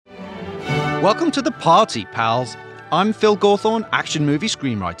Welcome to the party, pals. I'm Phil Gawthorne, action movie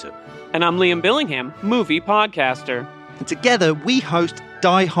screenwriter. And I'm Liam Billingham, movie podcaster. And together we host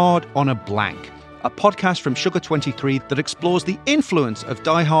Die Hard on a Blank, a podcast from Sugar 23 that explores the influence of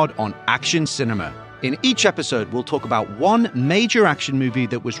Die Hard on action cinema. In each episode, we'll talk about one major action movie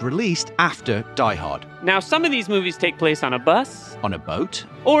that was released after Die Hard. Now, some of these movies take place on a bus, On a boat?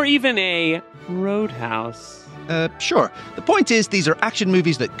 or even a roadhouse. Sure. The point is, these are action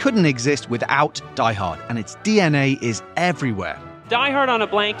movies that couldn't exist without Die Hard, and its DNA is everywhere. Die Hard on a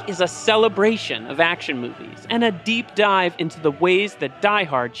Blank is a celebration of action movies and a deep dive into the ways that Die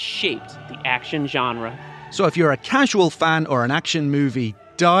Hard shaped the action genre. So if you're a casual fan or an action movie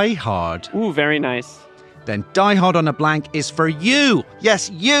Die Hard, Ooh, very nice. then Die Hard on a Blank is for you. Yes,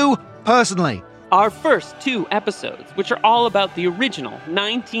 you personally. Our first two episodes, which are all about the original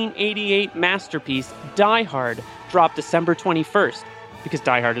 1988 masterpiece Die Hard, dropped December 21st, because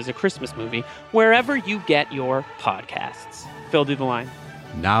Die Hard is a Christmas movie, wherever you get your podcasts. Phil, do the line.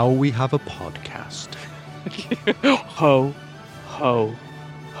 Now we have a podcast. Ho, ho,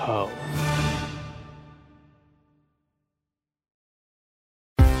 ho.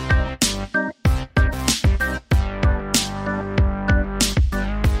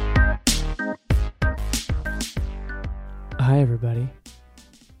 Hi, everybody.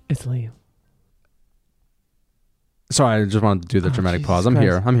 It's Liam. Sorry, I just wanted to do the dramatic Jesus pause. I'm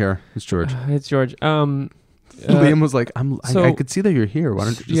Christ. here. It's George. It's George. Liam was like, so- I could see that you're here. Why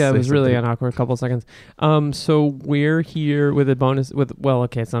don't you just Yeah, it say was really an something?" awkward couple seconds. So we're here with a bonus.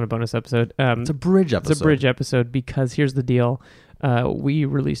 It's not a bonus episode. It's a bridge episode. It's a bridge episode because here's the deal. We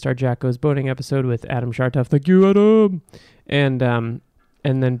released our Jack Goes Boating episode with Adam Shartoff. Thank you, Adam. And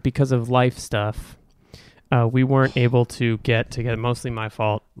then because of life stuff, we weren't able to get together. Mostly my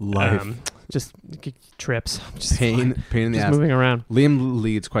fault. Life. Just trips. Just pain in the just ass. moving around. Liam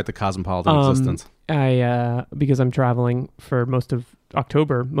leads quite the cosmopolitan existence. Because I'm traveling for most of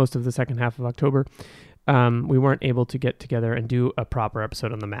the second half of October, we weren't able to get together and do a proper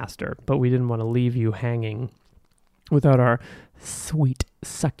episode on The Master, but we didn't want to leave you hanging without our sweet,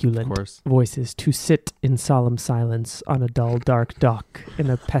 succulent voices to sit in solemn silence on a dull, dark dock in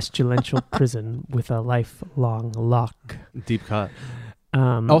a pestilential prison with a lifelong lock. Deep cut.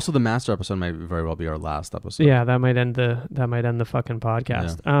 Also, the Master episode might very well be our last episode. Yeah, that might end the fucking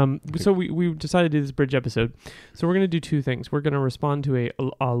podcast. Yeah. So we decided to do this bridge episode. So we're gonna do two things. We're gonna respond to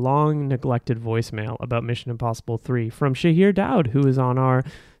a long neglected voicemail about Mission Impossible 3 from Shahir Daud, who is on our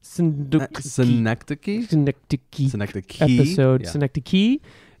Synecdoche episode. Yeah. Synecdoche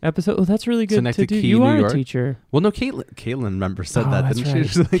episode. Oh, that's really good to do. Synecdoche, You New are York. a teacher. Well, no, Caitlin remember said that, that's didn't right. she?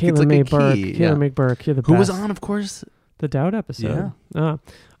 She's like, it's Caitlin like May a Burke. key. Caitlin May Burke. You're the Who was best. on, of course? The Dowd episode. Yeah.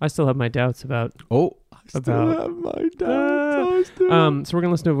 I still have my doubts about. Oh, I About- have my doubts. So we're gonna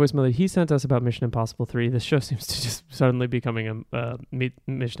listen to a voicemail that he sent us about Mission Impossible 3. This show seems to just suddenly becoming a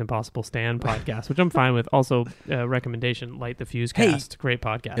Mission Impossible Stan podcast, which I'm fine with. Also, recommendation: Light the Fuse Hey. Cast, great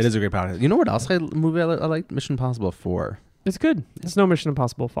podcast. It is a great podcast. You know what else movie I like? Mission Impossible 4. It's good. It's no Mission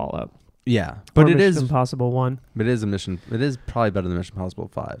Impossible Fallout, Yeah, but or it Mission is. Impossible 1. But it is a mission. It is probably better than Mission Impossible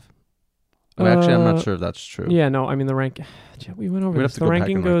 5. Oh, actually, I'm not sure if that's true. Yeah, no. I mean the rank. We went over We'd this. have to The go back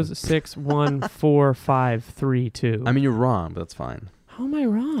ranking and goes 6, 1, 4, 5, 3, 2. I mean, you're wrong, but that's fine. How am I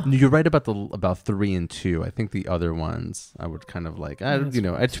wrong? You're right about 3 and 2. I think the other ones I would kind of like. I'd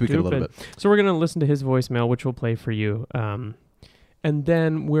tweak it a little bit. So we're gonna listen to his voicemail, which we'll play for you. And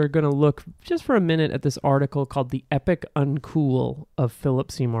then we're gonna look just for a minute at this article called "The Epic Uncool of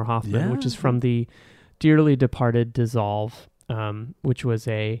Philip Seymour Hoffman," which is from the dearly departed Dissolve, which was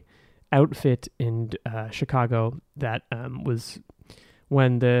a outfit in Chicago that was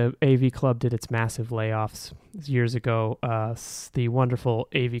when the AV Club did its massive layoffs years ago. The wonderful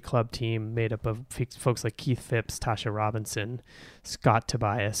AV Club team made up of folks like Keith Phipps, Tasha Robinson, Scott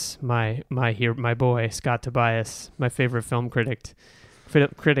Tobias, my boy Scott Tobias, my favorite film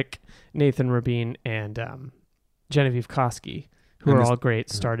critic Nathan Rabin, and Genevieve Koski, who are all great.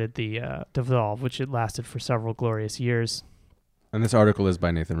 Started the Dissolve, which it lasted for several glorious years. And this article is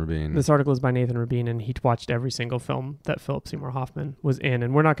by Nathan Rabin. This article is by Nathan Rabin, and he watched every single film that Philip Seymour Hoffman was in.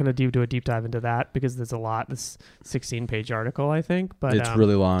 And we're not going to do a deep dive into that because there's a lot. This 16-page article, I think. But it's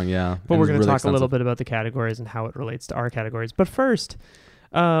really long, yeah. But we're going to really talk a little bit about the categories and how it relates to our categories. But first,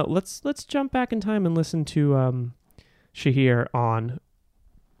 let's jump back in time and listen to Shahir on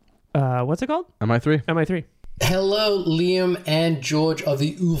what's it called? MI3. MI3. Hello, Liam and George of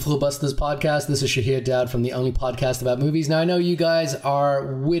the Oeuvre Busters podcast. This is Shahir Dowd from the only podcast about movies. Now, I know you guys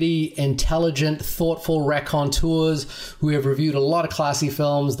are witty, intelligent, thoughtful raconteurs who have reviewed a lot of classy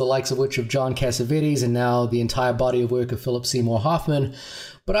films, the likes of which of John Cassavetes and now the entire body of work of Philip Seymour Hoffman.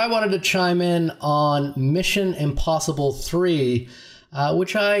 But I wanted to chime in on Mission Impossible 3,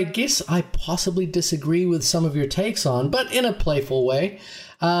 which I guess I possibly disagree with some of your takes on, but in a playful way.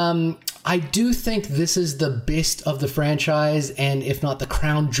 I do think this is the best of the franchise, and if not the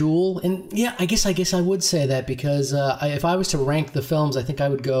crown jewel. And yeah, I guess I would say that because if I was to rank the films, I think I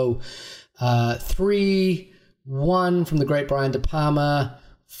would go 3, 1 from the great Brian De Palma,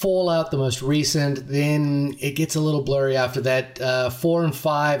 Fallout, the most recent. Then it gets a little blurry after that. 4 and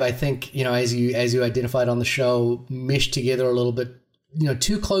 5, I think, as you identified on the show, mesh together a little bit,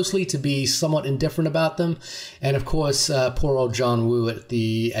 too closely to be somewhat indifferent about them. And of course, poor old John Woo at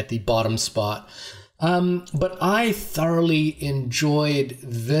the bottom spot. But I thoroughly enjoyed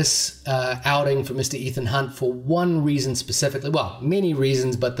this outing for Mr. Ethan Hunt for one reason specifically. Well, many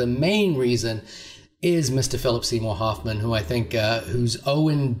reasons, but the main reason is Mr. Philip Seymour Hoffman, who I think, who's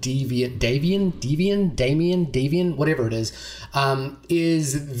Owen Davian, whatever it is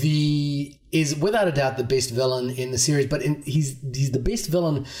without a doubt the best villain in the series. But he's the best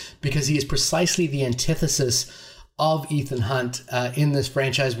villain because he is precisely the antithesis of Ethan Hunt in this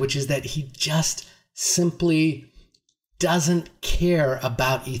franchise, which is that he just simply doesn't care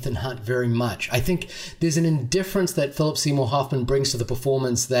about Ethan Hunt very much. I think there's an indifference that Philip Seymour Hoffman brings to the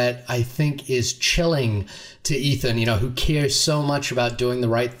performance that I think is chilling to Ethan, who cares so much about doing the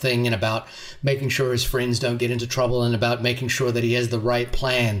right thing and about making sure his friends don't get into trouble and about making sure that he has the right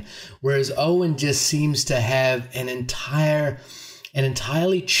plan. Whereas Owen just seems to have an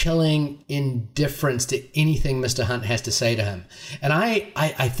entirely chilling indifference to anything Mr. Hunt has to say to him. And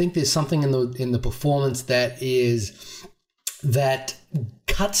I think there's something in the performance that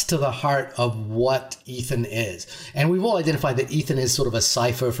cuts to the heart of what Ethan is. And we've all identified that Ethan is sort of a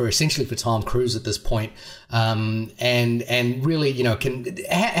cipher for Tom Cruise at this point. And really,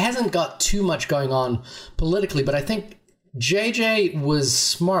 hasn't got too much going on politically, but I think JJ was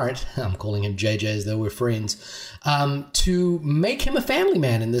smart, I'm calling him JJ as though we're friends, to make him a family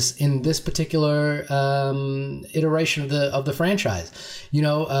man in this particular iteration of the franchise.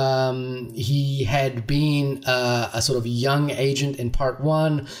 He had been a sort of young agent in part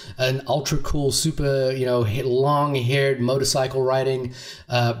 1, an ultra cool, super, long-haired motorcycle riding,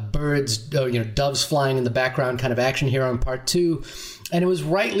 birds, doves flying in the background kind of action hero in part 2. And it was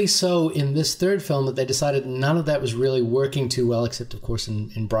rightly so in this third film that they decided none of that was really working too well, except, of course,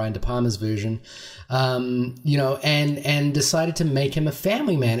 in Brian De Palma's version, and decided to make him a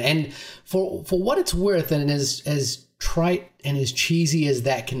family man. And for what it's worth, and as trite and as cheesy as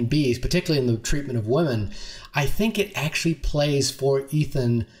that can be, particularly in the treatment of women, I think it actually plays for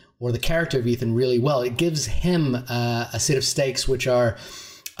Ethan, or the character of Ethan, really well. It gives him a set of stakes which I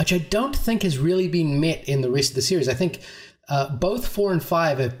don't think has really been met in the rest of the series. I think both 4 and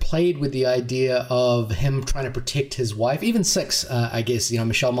 5 have played with the idea of him trying to protect his wife. Even 6, I guess,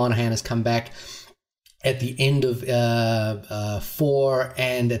 Michelle Monaghan has come back at the end of 4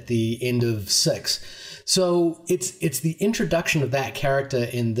 and at the end of 6. So it's the introduction of that character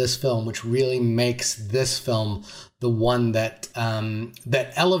in this film which really makes this film the one that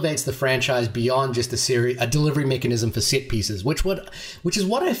elevates the franchise beyond just a delivery mechanism for set pieces, which is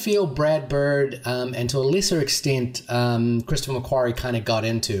what I feel Brad Bird and to a lesser extent Christopher McQuarrie kind of got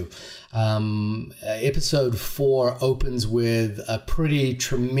into. Episode 4 opens with a pretty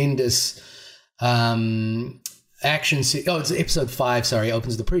tremendous it's episode 5, sorry,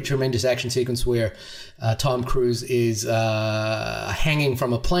 opens the pretty tremendous action sequence where Tom Cruise is hanging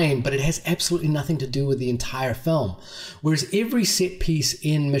from a plane, but it has absolutely nothing to do with the entire film. Whereas every set piece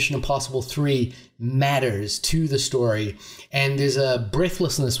in Mission Impossible 3 matters to the story, and there's a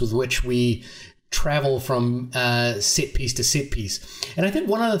breathlessness with which we travel from set piece to set piece. And I think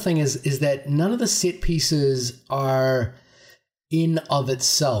one other thing is that none of the set pieces are in of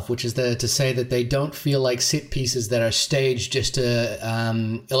itself, which is to say that they don't feel like set pieces that are staged just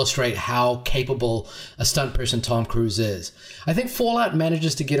to illustrate how capable a stunt person Tom Cruise is. I think Fallout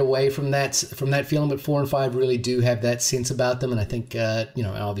manages to get away from that feeling, but 4 and 5 really do have that sense about them, and I think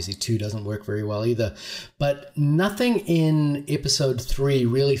obviously 2 doesn't work very well either. But nothing in episode 3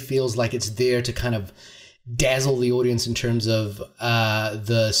 really feels like it's there to kind of dazzle the audience in terms of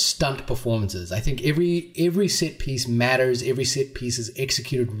the stunt performances. I think every set piece matters. Every set piece is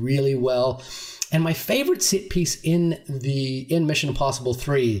executed really well. And my favorite set piece in Mission Impossible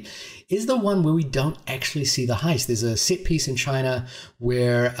 3 is the one where we don't actually see the heist. There's a set piece in China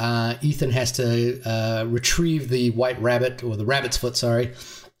where Ethan has to retrieve the white rabbit, or the rabbit's foot, sorry.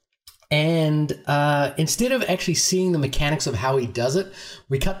 And instead of actually seeing the mechanics of how he does it,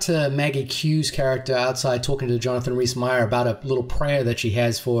 we cut to Maggie Q's character outside talking to Jonathan Rhys-Meyer about a little prayer that she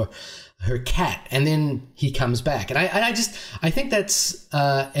has for her cat, and then he comes back. And I think that's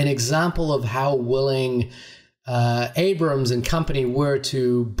an example of how willing Abrams and company were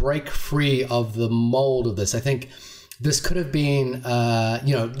to break free of the mold of this. I think this could have been,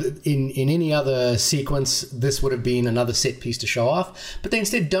 in any other sequence, this would have been another set piece to show off. But they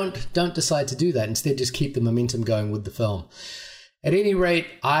instead don't decide to do that. Instead, just keep the momentum going with the film. At any rate,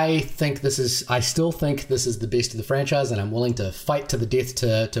 I still think this is the best of the franchise, and I'm willing to fight to the death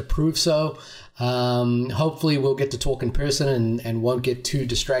to prove so. Hopefully we'll get to talk in person and won't get too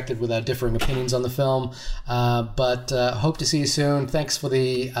distracted with our differing opinions on the film. But hope to see you soon. Thanks for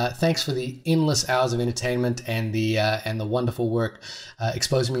the endless hours of entertainment and the wonderful work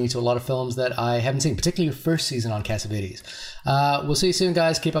exposing me to a lot of films that I haven't seen, particularly your first season on Cassavetes. We'll see you soon,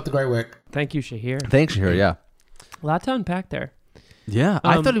 guys. Keep up the great work. Thank you, Shahir. Thanks, Shahir. Yeah. A lot to unpack there. Yeah,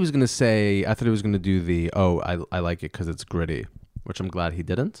 I thought he was going to do the, I like it because it's gritty, which I'm glad he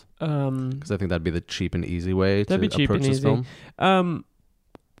didn't. Because I think that'd be the cheap and easy way to approach this film.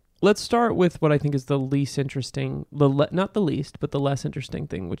 Let's start with what I think is the least interesting, not the least, but the less interesting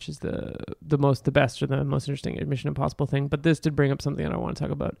thing, which is the best or the most interesting Mission Impossible thing. But this did bring up something that I want to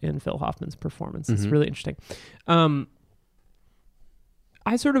talk about in Phil Hoffman's performance. It's really interesting. I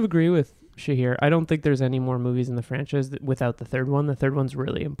sort of agree with Shahir. I don't think there's any more movies in the franchise without the third one. The third one's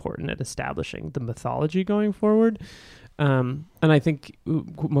really important at establishing the mythology going forward. And I think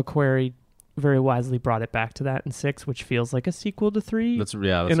McQuarrie very wisely brought it back to that in 6, which feels like a sequel to 3. That's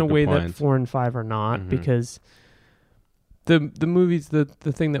in a way point. That 4 and 5 are not, because the movies, the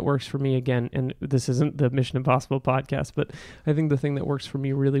thing that works for me, again, and this isn't the Mission Impossible podcast, but I think the thing that works for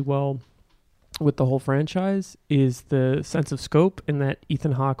me really well with the whole franchise is the sense of scope, and that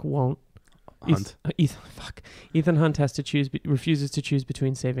Ethan Hawke won't. Ethan Hunt has to refuses to choose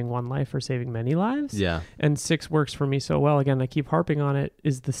between saving one life or saving many lives. Yeah. And 6 works for me so well. Again, I keep harping on it,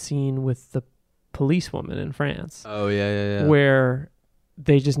 is the scene with the policewoman in France. Oh, yeah. Where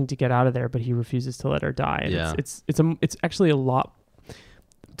they just need to get out of there, but he refuses to let her die. And it's actually a lot,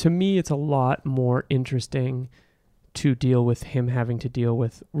 to me, it's a lot more interesting to deal with him having to deal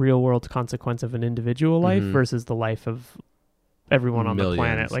with real world consequence of an individual life versus the life of everyone on the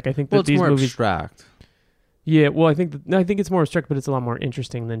planet. Like, I think that these movies abstract. Yeah, well, I think it's more abstract, but it's a lot more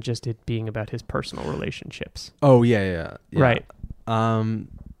interesting than just it being about his personal relationships. Oh yeah. Right.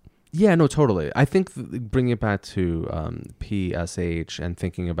 Yeah, no, totally. I think bringing it back to PSH and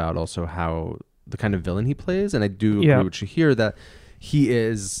thinking about also how the kind of villain he plays, and I do agree with Shahir that he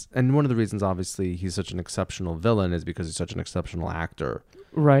is, and one of the reasons obviously he's such an exceptional villain is because he's such an exceptional actor.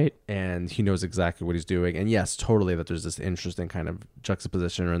 Right. And he knows exactly what he's doing. And yes, totally, that there's this interesting kind of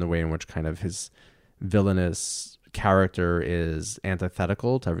juxtaposition or in the way in which kind of his villainous character is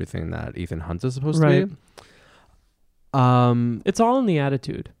antithetical to everything that Ethan Hunt is supposed to be. It's all in the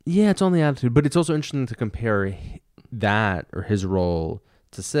attitude. Yeah, it's all in the attitude. But it's also interesting to compare that or his role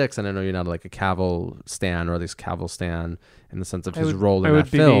to 6. And I know you're not like a Cavill stan, or at least Cavill stan, in the sense of his role in that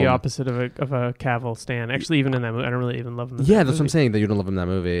film. I would be the opposite of a Cavill stan. Actually, even in that movie, I don't really even love him in that movie. Yeah, that's what I'm saying, that you don't love him in that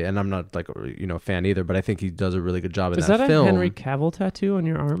movie. And I'm not like a fan either, but I think he does a really good job in that film. Is that a Henry Cavill tattoo on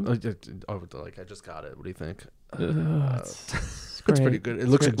your arm? I just got it. What do you think? It's pretty good. It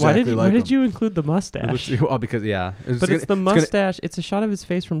looks exactly like him. Why did you include the mustache? Because it's the mustache. It's a shot of his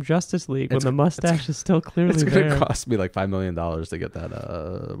face from Justice League when the mustache is still clearly there. It's going to cost me like $5 million to get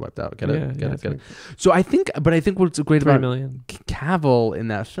that wiped out. Get it. So I think what's great about Cavill in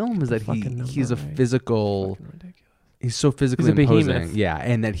that film is that he's a physical. He's so physically imposing. Yeah,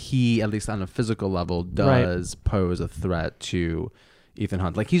 and that he, at least on a physical level, does pose a threat to Ethan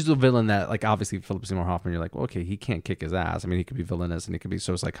Hunt. Like, he's the villain that, like, obviously Philip Seymour Hoffman, you're like, well, okay, he can't kick his ass. I mean, he could be villainous and he could be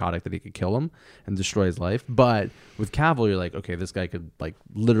so psychotic that he could kill him and destroy his life. But with Cavill, you're like, okay, this guy could, like,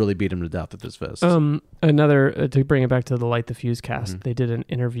 literally beat him to death with his fist. Another, to bring it back to the Light the Fuse cast, they did an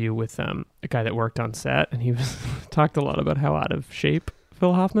interview with a guy that worked on set, and he talked a lot about how out of shape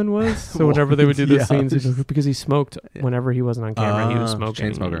Phil Hoffman was. So whenever they would do the scenes, because he smoked whenever he wasn't on camera, he was smoking.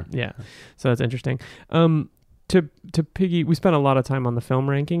 Chain smoker. Yeah. So that's interesting. We spent a lot of time on the film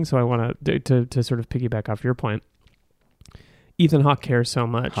ranking, so I want to sort of piggyback off your point. Ethan Hawke cares so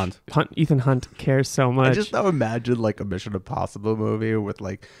much. Ethan Hunt cares so much. I just now imagine like a Mission Impossible movie with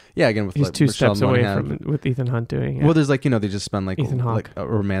like, again with he's like two Michelle steps away Monaghan. from it with Ethan Hunt doing it. Well, there's like, they just spend like Ethan Hawke. like a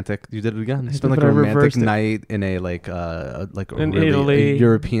romantic. You did it again. They spend But like a I romantic reversed it. night in a like a In really Italy. a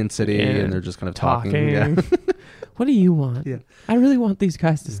European city, Yeah. and they're just kind of talking. Yeah. What do you want? Yeah. I really want these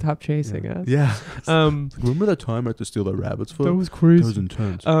guys to stop chasing us. Yeah. Um, Remember that time I had to steal that rabbit's foot? that was crazy. That was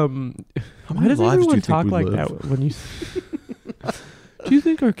intense. Why many does lives do everyone you think talk we like live? that when you? Do you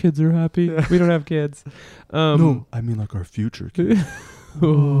think our kids are happy? We don't have kids. No, I mean like our future kids.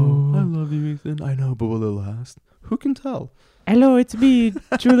 Oh. I love you, Ethan. I know, but will it last? Who can tell? Hello, it's me,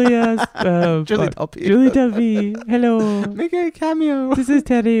 Julia. Julie Delpy. Julie Delpy. Hello. Make a cameo. This is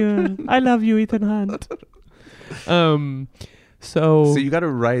Teddy. I love you, Ethan Hunt. So you got it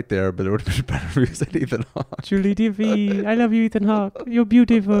right there, but it would have been better if you said Ethan Hawke. Julie Delpy. I love you, Ethan Hawke. You're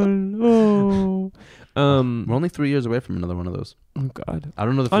beautiful. Oh. We're only 3 years away from another one of those. Oh God! I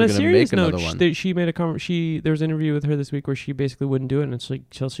don't know if On we're a going to serious make another note, one. she made there was an interview with her this week where she basically wouldn't do it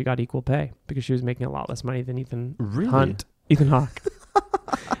until she got equal pay because she was making a lot less money than Ethan Hawke.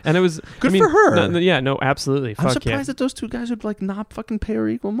 And it was good for her. No, absolutely. I'm surprised that those two guys would like not fucking pay her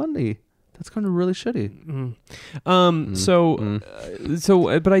equal money. That's kind of really shitty.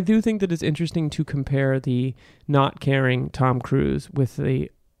 But I do think that it's interesting to compare the not caring Tom Cruise with the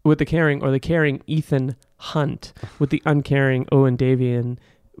caring Ethan Hunt with the uncaring Owen Davian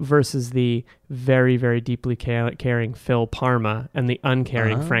versus the very, very deeply caring Phil Parma and the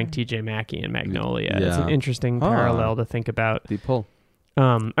uncaring Frank T.J. Mackey in Magnolia. Yeah. It's an interesting parallel to think about. Deep pull.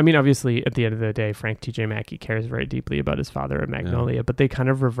 I mean, obviously, at the end of the day, Frank T.J. Mackey cares very deeply about his father in Magnolia, but they kind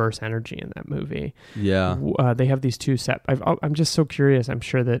of reverse energy in that movie. Yeah. They have these two set. I'm just so curious. I'm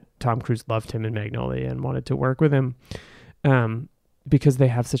sure that Tom Cruise loved him in Magnolia and wanted to work with him because they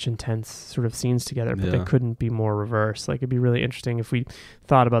have such intense sort of scenes together, but they couldn't be more reverse. Like, it'd be really interesting if we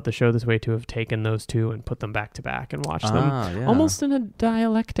thought about the show this way to have taken those two and put them back to back and watched them almost in a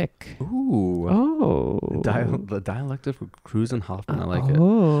dialectic. Ooh. Oh. The dialectic with Cruise and Hoffman. I like it.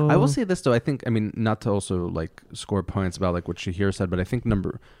 I will say this, though. I think, not to also, like, score points about, like, what Shahir said, but I think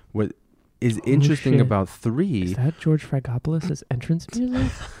what is interesting about 3... Is that George Fragopoulos' entrance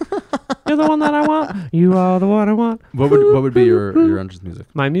music? You're the one that I want. You are the one I want. What would be your entrance music?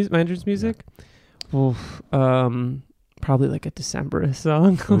 My entrance music? Yeah. Oof, probably like a Decemberist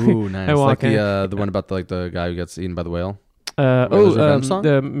song. Ooh, nice. Like the one about the guy who gets eaten by the whale?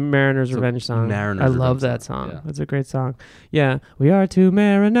 The Mariner's Revenge song. I love that song. Yeah. It's a great song. Yeah. We are two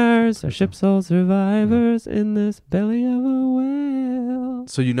mariners, our ship's all survivors in this belly of a whale.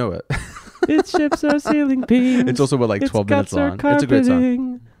 So you know it. Its ships are sailing beams. It's also 12 minutes long. It's a great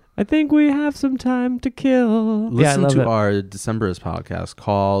song. I think we have some time to kill. Listen to our Decemberist podcast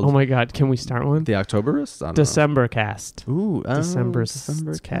called... Oh my God, can we start one? The Octoberists? December cast. Ooh, December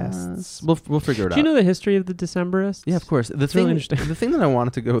casts. We'll figure it out. Do you know the history of the Decemberists? Yeah, of course. It's really interesting. The thing that I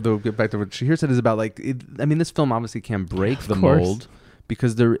wanted to get back to what Shahir said is about this film obviously can't break the mold.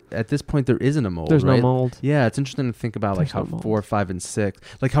 Because at this point there isn't a mold. There's right? no mold. Yeah, it's interesting to think about how 4, 5, and 6,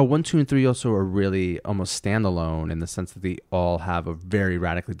 like how 1, 2, and 3 also are really almost standalone in the sense that they all have a very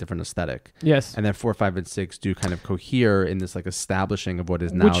radically different aesthetic. Yes. And then 4, 5, and 6 do kind of cohere in this like establishing of what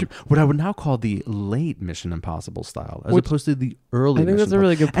is now what I would now call the late Mission Impossible style, as opposed to the early. I think that's a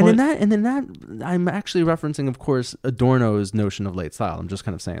really good point. And then that I'm actually referencing, of course, Adorno's notion of late style. I'm just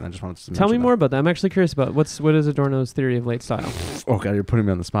kind of saying. I just wanted to tell me more about that. I'm actually curious about what is Adorno's theory of late style. Oh God, you're putting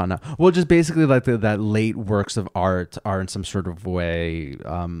me on the spot now. Well, just basically like that late works of art are in some sort of way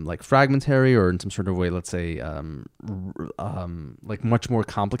like fragmentary, or in some sort of way, let's say like much more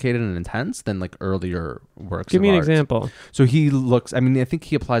complicated and intense than like earlier works. Give me an example. So he looks, I think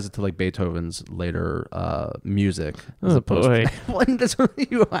he applies it to like Beethoven's later music as opposed to that's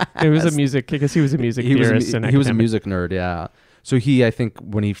what you asked. It was a music, because he was a music theorist. He was a music nerd, yeah. So I think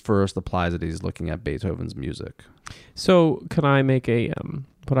when he first applies it, he's looking at Beethoven's music. So can I make a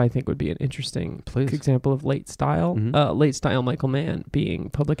what I think would be an interesting example of late style? Mm-hmm. Late style Michael Mann being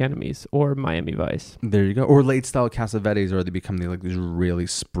Public Enemies or Miami Vice. There you go. Or late style Cassavetes, or they become these really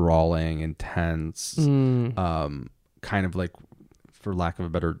sprawling, intense, kind of like, for lack of a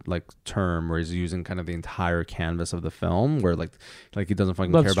better term, where he's using kind of the entire canvas of the film, where like he doesn't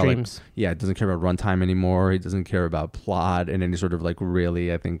fucking care about doesn't care about runtime anymore. He doesn't care about plot in any sort of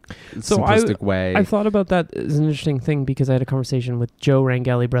really, I think, simplistic way. I thought about that as an interesting thing because I had a conversation with Joe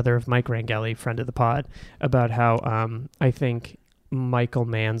Rangeli, brother of Mike Rangeli, friend of the pod, about how I think Michael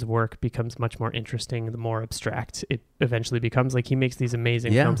Mann's work becomes much more interesting the more abstract it eventually becomes. Like, he makes these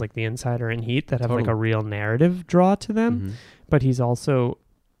amazing films like The Insider and Heat that have like a real narrative draw to them. Mm-hmm. But he's also,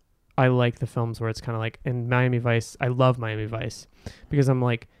 I like the films where it's kind of like, in Miami Vice, I love Miami Vice because I'm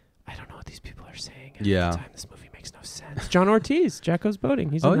like, I don't know what these people are saying. At the time, this movie makes no sense. John Ortiz, Jack Goes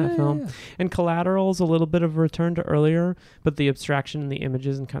Boating, he's in that film. And Collateral's a little bit of a return to earlier, but the abstraction and the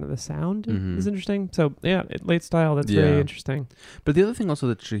images and kind of the sound is interesting. So yeah, Late Style, that's very interesting. But the other thing also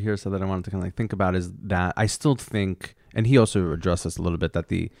that Shahir said that I wanted to kind of like think about is that I still think, and he also addressed this a little bit, that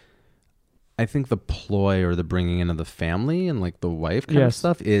I think the ploy or the bringing in of the family and like the wife kind of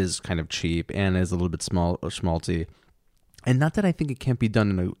stuff is kind of cheap and is a little bit schmaltzy. And not that I think it can't be done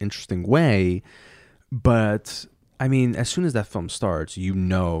in an interesting way, but I mean, as soon as that film starts, you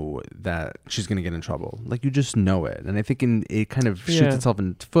know that she's going to get in trouble. Like, you just know it. And I think it kind of shoots itself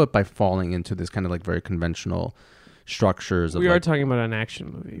in the foot by falling into this kind of like very conventional structures. We are talking about an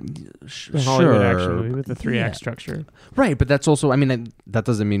action movie. The Hollywood action movie with the 3-act structure. Right, but that's also, I mean, that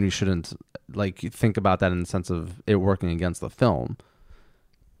doesn't mean we shouldn't like think about that in the sense of it working against the film.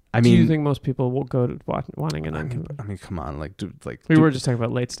 Do you think most people will go to wanting an action movie? I mean, come on, like, we were just talking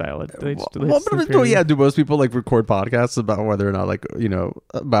about Late Style. Do most people like record podcasts about whether or not, like, you know,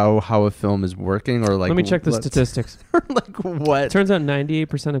 about how a film is working, or like? Let me check the statistics. Like what? Turns out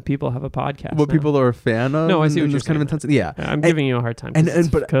 98% of people have a podcast. What people are a fan of? No, I see what you're saying. Kind of intensity. Yeah, I'm giving you a hard time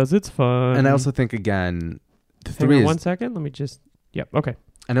because it's fun. And I also think again, hang on 1 second. Let me just. Yep. Okay.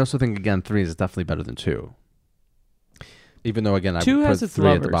 And I also think again, 3 is definitely better than 2. Even though, again, I would put 3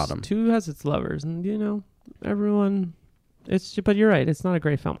 lovers. at the bottom. 2 has its lovers, and you know, everyone. But you're right. It's not a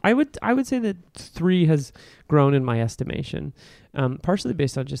great film. I would say that 3 has grown in my estimation, partially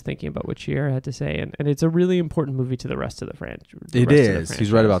based on just thinking about what Shahir had to say, and it's a really important movie to the rest of the franchise. It is.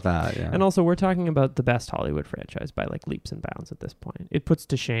 He's right about that. Yeah. And also, we're talking about the best Hollywood franchise by like leaps and bounds at this point. It puts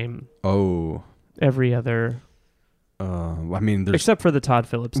to shame. Every other. I mean, except for the Todd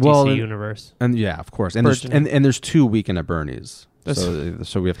Phillips DC universe, and yeah, of course, and there's 2 Weekend at Bernie's,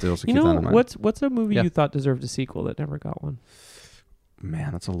 so we have to also keep that in mind. What's a movie you thought deserved a sequel that never got one?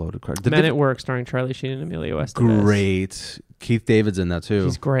 Man, that's a loaded question. Men at Work, starring Charlie Sheen and Emilio Estevez. Great, Keith David's in that too.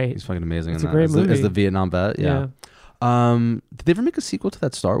 He's great. He's fucking amazing. It's a great movie. As the Vietnam vet. Yeah. Did they ever make a sequel to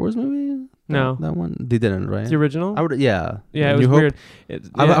that Star Wars movie? No, that one they didn't, right? The original. I would, yeah. It was weird.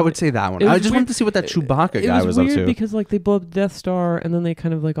 I would say that one. I just wanted to see what that Chewbacca guy was up to. It was weird because like they blow up the Death Star and then they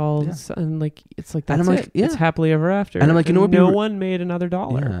kind of like and like it's like that's it. It's happily ever after. And I'm like, you know what? No one made another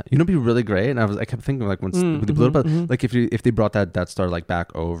dollar. Yeah. You know, it'd be really great. And I kept thinking like once they blew it up, like if they brought that Death Star like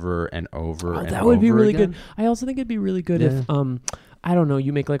back over and over and that would be really good. I also think it'd be really good if I don't know,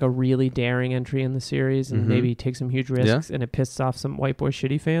 you make like a really daring entry in the series and maybe take some huge risks and it pisses off some white boy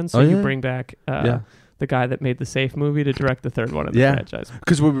shitty fans. So you bring back the guy that made the Safe movie to direct the third one of the franchise.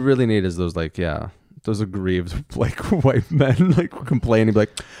 Because what we really need is those like, those aggrieved like white men like complaining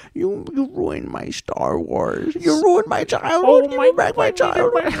like, you ruined my Star Wars. You ruined my childhood. My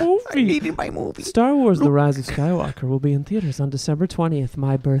childhood. I needed my movie. Star Wars The Rise of Skywalker will be in theaters on December 20th,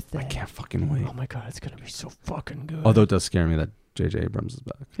 my birthday. I can't fucking wait. Oh my God, it's going to be so fucking good. Although it does scare me that J.J. Abrams is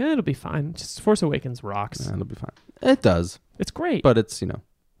back. Yeah, it'll be fine. Just Force Awakens rocks. Yeah, it'll be fine. It does. It's great. But it's, you know.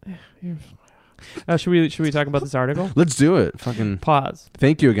 Should we talk about this article? Let's do it. Fucking pause.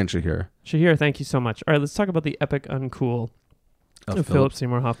 Thank you again, Shahir. Shahir, thank you so much. All right, let's talk about the epic uncool of Philip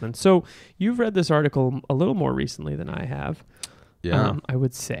Seymour Hoffman. So you've read this article a little more recently than I have. Yeah. I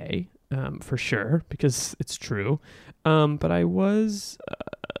would say, for sure, because it's true. But I was...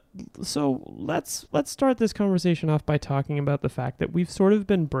 So let's start this conversation off by talking about the fact that we've sort of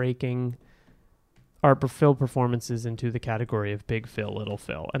been breaking our Phil performances into the category of Big Phil, Little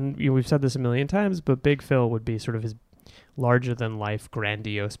Phil. And we've said this a million times, but Big Phil would be sort of his larger-than-life,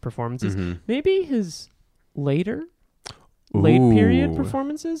 grandiose performances. Maybe his late period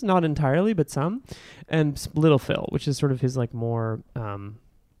performances, not entirely, but some. And Little Phil, which is sort of his like more...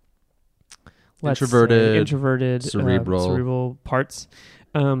 introverted, cerebral parts.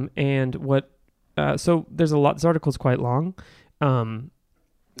 And what, so there's a lot, this article is quite long.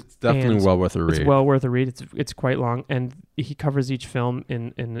 It's definitely well worth a read. It's well worth a read. It's quite long. And he covers each film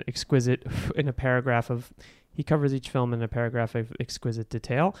in a paragraph of exquisite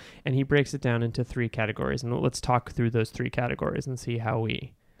detail. And he breaks it down into 3 categories. And let's talk through those 3 categories and see how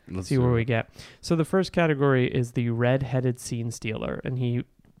we where we get. So the first category is the red-headed scene stealer. And he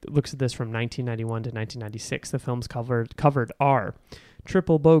looks at this from 1991 to 1996. The films covered are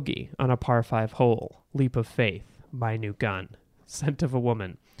Triple Bogey, On a Par 5 Hole, Leap of Faith, My New Gun, Scent of a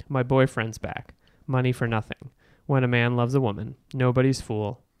Woman, My Boyfriend's Back, Money for Nothing, When a Man Loves a Woman, Nobody's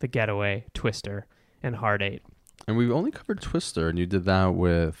Fool, The Getaway, Twister, and Hard 8. And we've only covered Twister, and you did that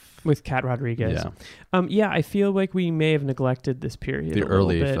with Kat Rodriguez. I feel like we may have neglected this period the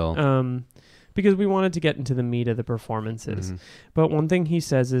early Phil. because we wanted to get into the meat of the performances. But one thing he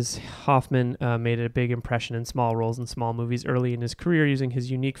says is Hoffman made a big impression in small roles in small movies early in his career using his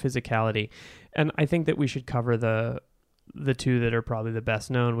unique physicality. And I think that we should cover the two that are probably the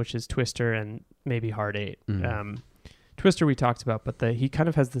best known, which is Twister and maybe Hard Eight. Twister we talked about, but he kind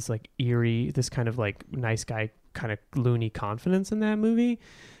of has this like eerie, this kind of like nice guy kind of loony confidence in that movie.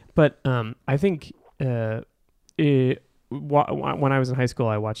 But I think when I was in high school,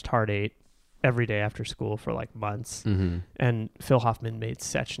 I watched Hard Eight every day after school for like months. And Phil Hoffman made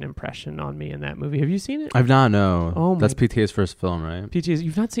such an impression on me in that movie. Have you seen it? I've not, no. Oh, that's PTA's first film, right? PTA's,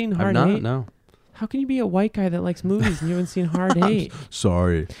 you've not seen Hard Eight? I've not, no. How can you be a white guy that likes movies and you haven't seen Hard Eight?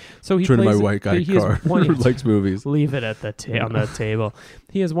 Sorry. So he plays my white guy car who likes movies. Leave it at on the table.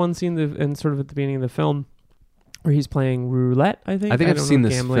 He has one scene and sort of at the beginning of the film where he's playing roulette, I think. I've seen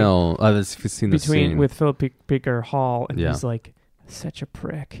this film. I've seen this scene. With Philip Baker Hall, and he's like such a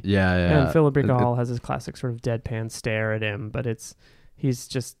prick. Yeah. And Philip Baker Hall has his classic sort of deadpan stare at him, but it's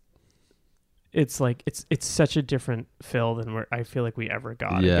such a different Phil than where I feel like we ever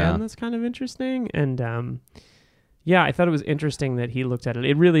got again. That's kind of interesting. And I thought it was interesting that he looked at it.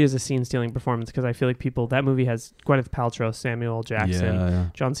 It really is a scene-stealing performance because I feel like that movie has Gwyneth Paltrow, Samuel L.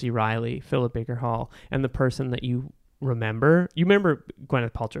 Jackson, John C. Reilly, Philip Baker Hall, and the person that you remember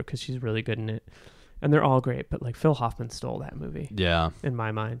Gwyneth Paltrow because she's really good in it. And they're all great, but like Phil Hoffman stole that movie. Yeah. In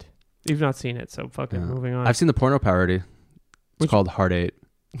my mind. You've not seen it, so fucking moving on. I've seen the porno parody. It's called Hard Eight.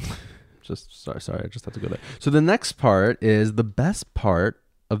 Sorry, I just have to go there. So the next part is the best part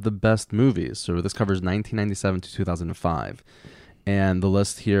of the best movies. So this covers 1997 to 2005. And the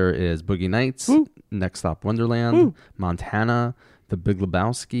list here is Boogie Nights, Next Stop Wonderland, Montana, The Big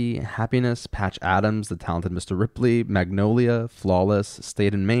Lebowski, Happiness, Patch Adams, The Talented Mr. Ripley, Magnolia, Flawless,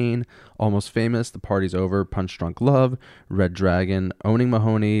 Stayed in Maine, Almost Famous, The Party's Over, Punch Drunk Love, Red Dragon, Owning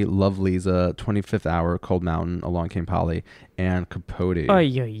Mahoney, Love Lisa, 25th Hour, Cold Mountain, Along Came Polly, and Capote.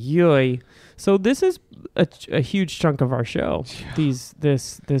 So this is a huge chunk of our show. This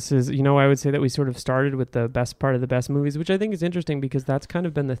is, I would say that we sort of started with the best part of the best movies, which I think is interesting because that's kind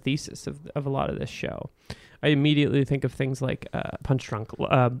of been the thesis of a lot of this show. I immediately think of things like Punch Drunk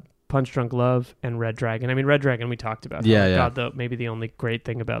Love and Red Dragon. I mean, Red Dragon we talked about. God, maybe the only great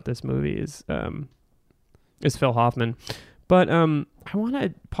thing about this movie is Phil Hoffman. But I want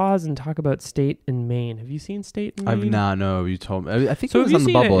to pause and talk about State and Maine. Have you seen State and Maine? I've not. No, you told me. I think it was on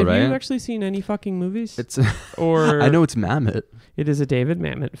the bubble, right? Have you actually seen any fucking movies? I know it's Mamet. It is a David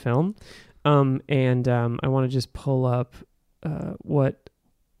Mamet film, and I want to just pull up what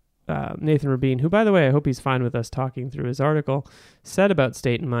Nathan Rabin, who, by the way, I hope he's fine with us talking through his article, said about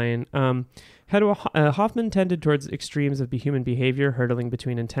State and Maine. Hoffman tended towards extremes of human behavior, hurtling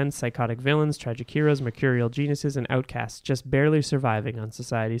between intense psychotic villains, tragic heroes, mercurial geniuses, and outcasts, just barely surviving on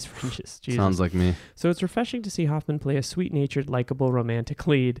society's fringes. Jesus. Sounds like me. So it's refreshing to see Hoffman play a sweet-natured, likable, romantic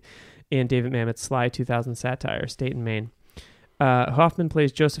lead in David Mamet's sly 2000 satire, State and Maine. Hoffman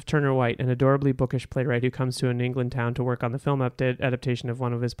plays Joseph Turner White, an adorably bookish playwright who comes to an England town to work on the film adaptation of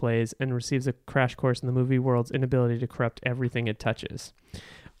one of his plays and receives a crash course in the movie world's inability to corrupt everything it touches.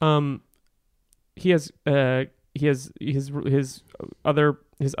 He has his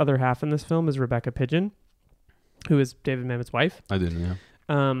other half in this film is Rebecca Pidgeon, who is David Mamet's wife. I didn't,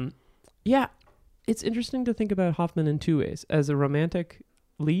 yeah. Yeah, it's interesting to think about Hoffman in two ways: as a romantic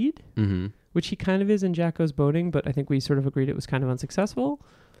lead, which he kind of is in Jack Goes Boating, but I think we sort of agreed it was kind of unsuccessful.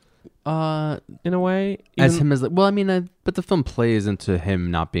 In a way, but the film plays into him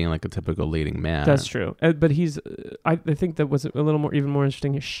not being like a typical leading man. That's true, but he's. I think that was a little even more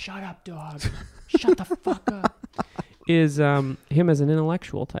interesting. Shut up, dog. Shut the fuck up. Is him as an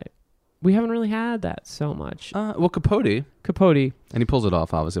intellectual type. We haven't really had that so much. Capote, and he pulls it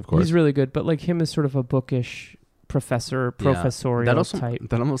off. Obviously, of course, he's really good. But like him as sort of a bookish professorial type.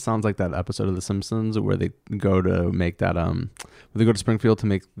 That almost sounds like that episode of The Simpsons where they go to make that they go to Springfield to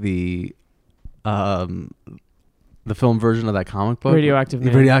make the film version of that comic book. Radioactive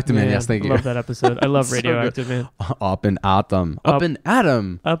Man. Yes, thank you. I love that episode. I love Radioactive Man. Up and Atom.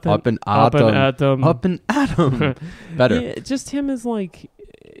 Better. Yeah, just him as like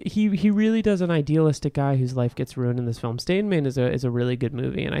he really does an idealistic guy whose life gets ruined in this film. Stay in Maine is a really good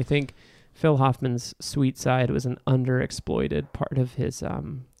movie, and I think Phil Hoffman's sweet side was an underexploited part of his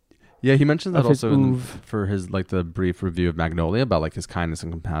yeah, he mentioned that also for his like the brief review of Magnolia about like his kindness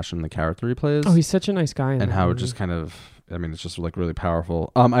and compassion, the character he plays. Oh, he's such a nice guy. And how it just kind of I mean, it's just like really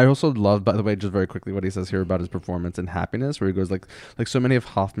powerful. I also love, by the way, just very quickly what he says here about his performance in Happiness, where he goes like so many of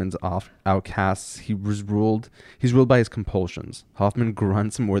Hoffman's outcasts, he's ruled by his compulsions. Hoffman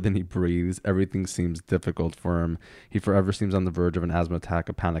grunts more than he breathes. Everything seems difficult for him. He forever seems on the verge of an asthma attack,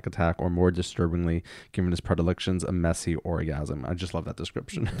 a panic attack, or more disturbingly, given his predilections, a messy orgasm. I just love that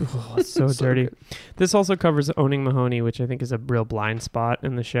description. Oh, it's so dirty. Good. This also covers owning Mahoney, which I think is a real blind spot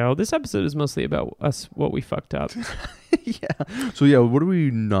in the show. This episode is mostly about us, what we fucked up. Yeah. So yeah, what are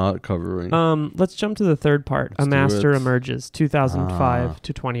we not covering? Let's jump to the third part. A Master Emerges, 2005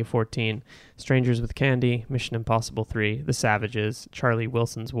 to 2014. Strangers with Candy, Mission Impossible 3, The Savages, Charlie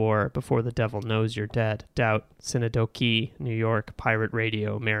Wilson's War, Before the Devil Knows You're Dead, Doubt, Synecdoche, New York, Pirate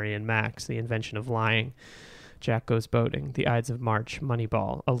Radio, Mary and Max, The Invention of Lying, Jack Goes Boating, The Ides of March,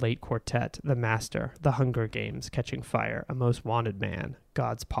 Moneyball, A Late Quartet, The Master, The Hunger Games, Catching Fire, A Most Wanted Man,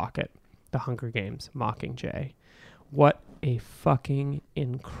 God's Pocket, The Hunger Games, Mockingjay. What a fucking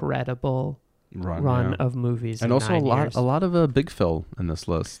incredible run of movies. And also a lot of Big Phil in this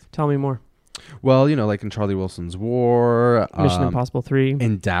list. Tell me more. Well, like in Charlie Wilson's War, Mission Impossible 3.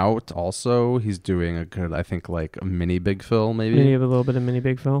 In Doubt, also, he's doing a good, I think, like a mini Big Phil, maybe. Maybe a little bit of mini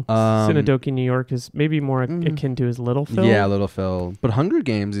Big Phil. Synecdoche, New York is maybe more akin to his Little Phil. Yeah, Little Phil. But Hunger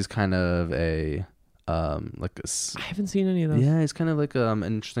Games is kind of a... I haven't seen any of those. Yeah, he's kind of like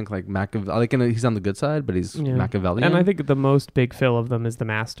interesting, like Machiavelli. He's on the good side, but he's Machiavellian. And I think the most Big Phil of them is The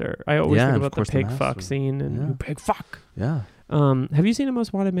Master. I always think about the pig fuck scene and pig fuck. Yeah. Have you seen A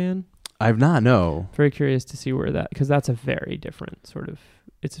Most Wanted Man? I've not. No. Very curious to see where because that's a very different sort of.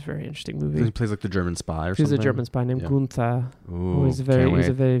 It's a very interesting movie. He plays like the German spy or something. He's a German spy named Gunther. Ooh, he's a very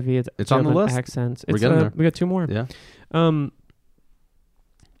it's German on the list. Accent. We're getting there. We got two more. Yeah.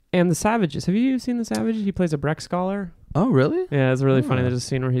 And The Savages. Have you seen The Savages? He plays a Brecht scholar. Oh, really? Yeah, it's really funny. There's a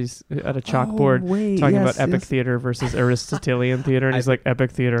scene where he's at a chalkboard talking about epic theater versus Aristotelian theater, and he's like,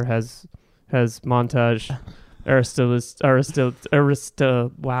 epic theater has montage.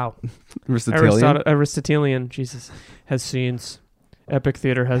 Aristotelian, Jesus, has scenes. Epic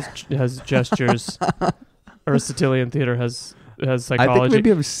theater has gestures. Aristotelian theater has psychology. I think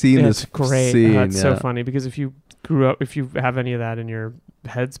maybe I've seen this. Great. Scene, it's so funny because if you have any of that in your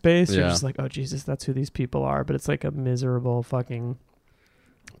headspace, you're just like, oh Jesus, that's who these people are. But it's like a miserable fucking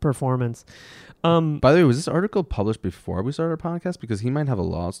performance. By the way, was this article published before we started our podcast? Because we might have a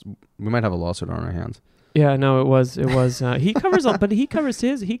lawsuit on our hands. Yeah, no, it was. He covers but he covers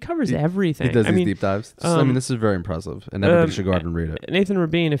everything. He does these deep dives. This is very impressive, and everybody should go out and read it. Nathan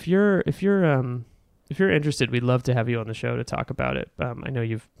Rabin, if you're interested, we'd love to have you on the show to talk about it. I know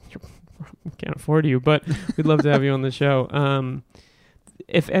you can't afford you, but we'd love to have you on the show.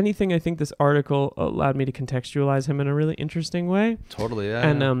 If anything, I think this article allowed me to contextualize him in a really interesting way. Totally, yeah.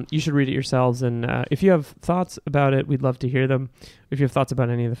 And you should read it yourselves. And if you have thoughts about it, we'd love to hear them. If you have thoughts about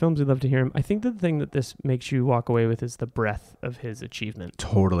any of the films, we'd love to hear them. I think the thing that this makes you walk away with is the breadth of his achievement.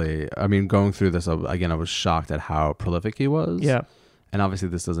 Totally. I mean, going through this, again, I was shocked at how prolific he was. Yeah. And obviously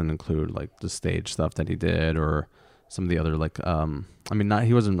this doesn't include like the stage stuff that he did or some of the other like, he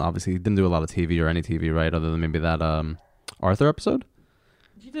didn't do a lot of TV or any TV, right? Other than maybe that Arthur episode?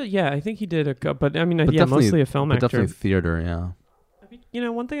 I think he did but I mean, mostly a film actor. Definitely theater, yeah. I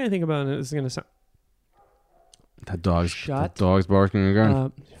mean, one thing I think about, and it's going to sound... That dog's barking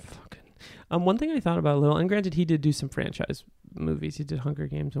again. One thing I thought about a little, and granted, he did do some franchise movies. He did Hunger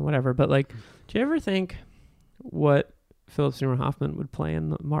Games and whatever, but like, do you ever think what Philip Seymour Hoffman would play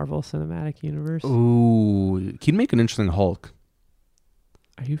in the Marvel Cinematic Universe? Ooh, he'd make an interesting Hulk.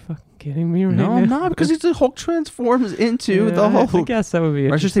 Are you fucking kidding me right now? No, I'm not, because the Hulk transforms into the Hulk. I guess that would be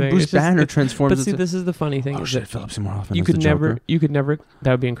interesting. Or I should say Bruce Banner transforms into... But see, this is the funny thing. Oh shit, Philip Seymour Hoffman you could never,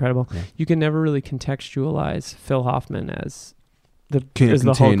 that would be incredible. Yeah. You can never really contextualize Phil Hoffman as the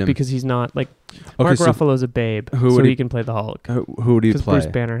Hulk because he's not like... Mark Ruffalo's a babe, so he can play the Hulk. Who do you play? Because Bruce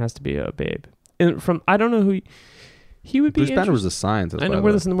Banner has to be a babe. I don't know who... He would be. Bruce Banner was a scientist. I know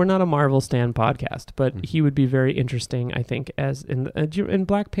we're not a Marvel Stan podcast, but he would be very interesting. I think as in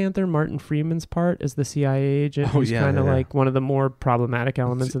Black Panther, Martin Freeman's part as the CIA agent, who's kind of like one of the more problematic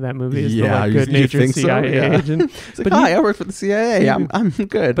elements of that movie. Is the good-natured CIA agent. It's like, hi, I work for the CIA. I'm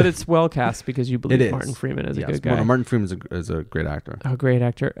good. But it's well cast because you believe Martin Freeman is a good guy. Martin Freeman is a great actor. A great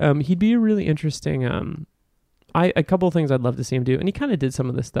actor. He'd be a really interesting. A couple of things I'd love to see him do, and he kind of did some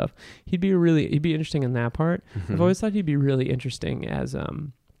of this stuff. He'd be interesting in that part. Mm-hmm. I've always thought he'd be really interesting as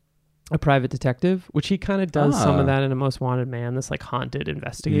a private detective, which he kind of does some of that in A Most Wanted Man, this like haunted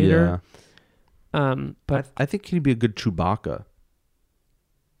investigator. Yeah. But I think he'd be a good Chewbacca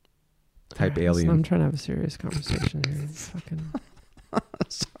type alien. I'm trying to have a serious conversation here. It's fucking,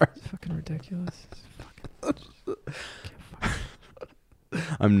 sorry, it's fucking ridiculous.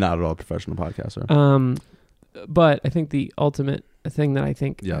 I'm not at all a professional podcaster. But I think the ultimate thing that I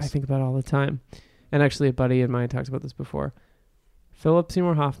think about all the time, and actually a buddy of mine talks about this before, Philip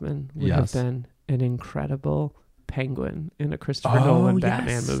Seymour Hoffman would have been an incredible Penguin in a Christopher Nolan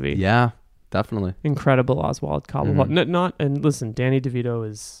Batman movie. Yeah, definitely. Incredible Oswald Cobblepot. And listen, Danny DeVito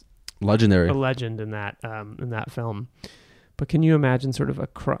is legendary, a legend in that film. But can you imagine sort of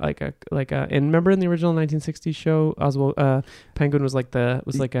and remember in the original 1960s show, Oswald Penguin was like a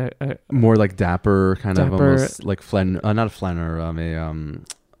more like dapper kind of almost like not a Flanner,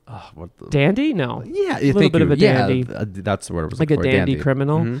 dandy? No. Yeah, a little bit of a dandy. Yeah, that's what it was. Like a dandy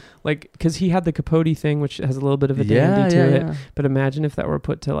criminal. Mm-hmm. Like, because he had the Capote thing, which has a little bit of a dandy to it. But imagine if that were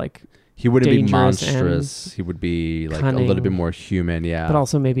put to like he wouldn't be monstrous. He would be like cunning, a little bit more human, but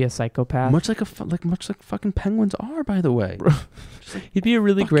also maybe a psychopath. Much like fucking penguins are, by the way. He'd be a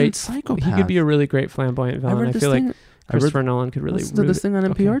really great psychopath. He could be a really great flamboyant villain. I feel like Christopher Nolan could really. I listened to this thing on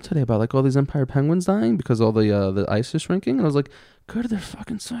NPR today about like all these Empire penguins dying because all the ice is shrinking, and I was like, good, they're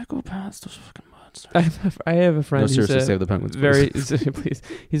fucking psychopaths. Those fucking monsters. I have a friend. No, seriously, save the penguins. Please.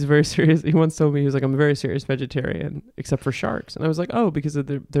 He's very serious. He once told me, he was like, I'm a very serious vegetarian, except for sharks. And I was like, oh, because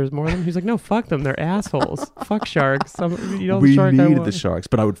there's more of them? He's like, no, fuck them. They're assholes. Fuck sharks. We need the sharks,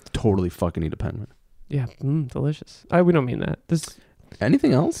 but I would totally fucking eat a penguin. Yeah, delicious. We don't mean that.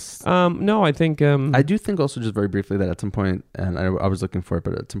 Anything else? No, I think... I do think also just very briefly that at some point, and I was looking for it,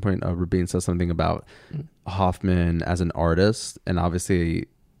 but at some point Rabin says something about Hoffman as an artist, and obviously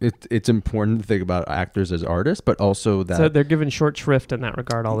it's important to think about actors as artists, but also that... So they're given short shrift in that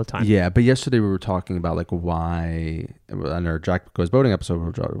regard all the time. Yeah, but yesterday we were talking about like why, on our Jack Goes Boating episode,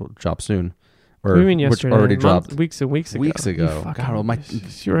 will drop soon. What do you mean yesterday? Which already dropped weeks and weeks ago. God,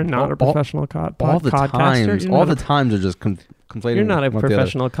 you're not a professional codcaster. All the times are just conflating. You're not a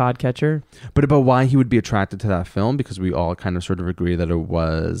professional cod catcher. But about why he would be attracted to that film, because we all kind of sort of agree that it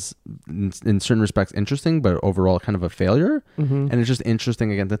was, in certain respects, interesting, but overall kind of a failure. Mm-hmm. And it's just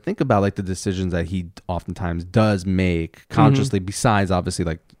interesting, again, to think about like the decisions that he oftentimes does make consciously, besides obviously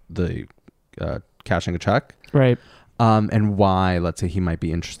like the cashing a check. Right. And why, let's say, he might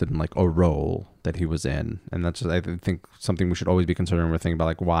be interested in like a role that he was in. And that's just, I think, something we should always be considering when we're thinking about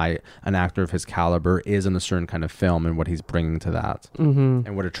like why an actor of his caliber is in a certain kind of film and what he's bringing to that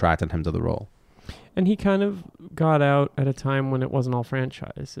and what attracted him to the role. And he kind of got out at a time when it wasn't all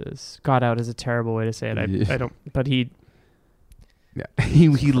franchises. Got out is a terrible way to say it. I don't, but he... Yeah, he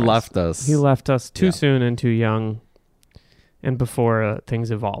left us. He left us too soon and too young, and before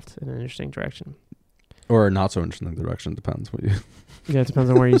things evolved in an interesting direction. Or not so interesting direction, depends what you... Yeah, it depends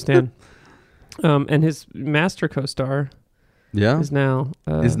on where you stand. And his master co-star is now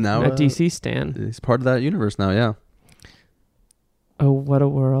a DC stan. He's part of that universe now, yeah. Oh, what a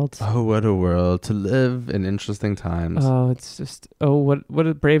world. Oh, what a world to live in interesting times. Oh, it's just... Oh, what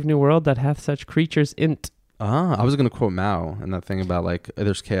a brave new world that hath such creatures in't. I was going to quote Mao and that thing about like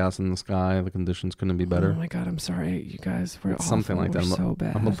there's chaos in the sky, the conditions couldn't be better. Oh my God, I'm sorry, you guys. We're awful. Something like that. We're so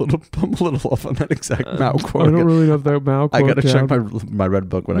bad. I'm a little off on that exact Mao quote. I don't really have that Mao quote. I got to check my red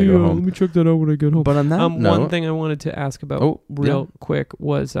book when I go home. Let me check that out when I get home. But on that note, one thing I wanted to ask about quick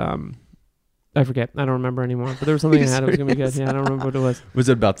was I forget. I don't remember anymore. But there was something I had. It was going to be good. Yeah, I don't remember what it was. Was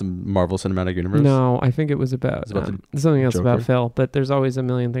it about the Marvel Cinematic Universe? No, I think it was about something else about Phil. But there's always a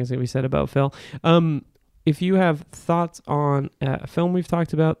million things that we said about Phil. If you have thoughts on a film we've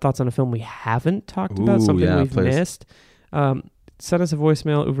talked about, thoughts on a film we haven't talked about, something we've missed, send us a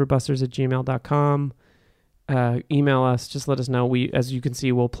voicemail, uberbusters@gmail.com. Email us. Just let us know. We, as you can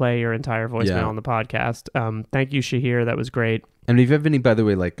see, we'll play your entire voicemail on the podcast. Thank you, Shahir. That was great. And if you have any, by the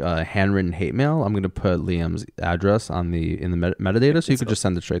way, like handwritten hate mail, I'm going to put Liam's address in the metadata, so you could just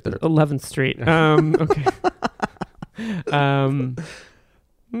send it straight there. 11th Street. Okay.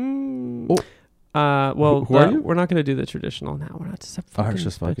 We're not going to do the traditional now. We're not just fucking. It's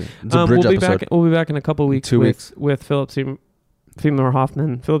just fucking. It's a bridge episode. We'll be back in a couple weeks. 2 weeks with Philip Seymour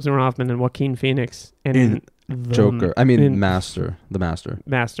Hoffman, and Joaquin Phoenix, and in Joker. I mean, Master. The Master.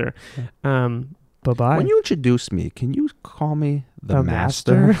 Master. Bye-bye. When you introduce me, can you call me the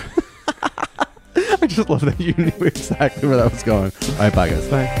Master? I just love that you knew exactly where that was going. All right, bye guys.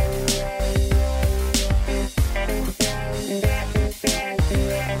 Bye.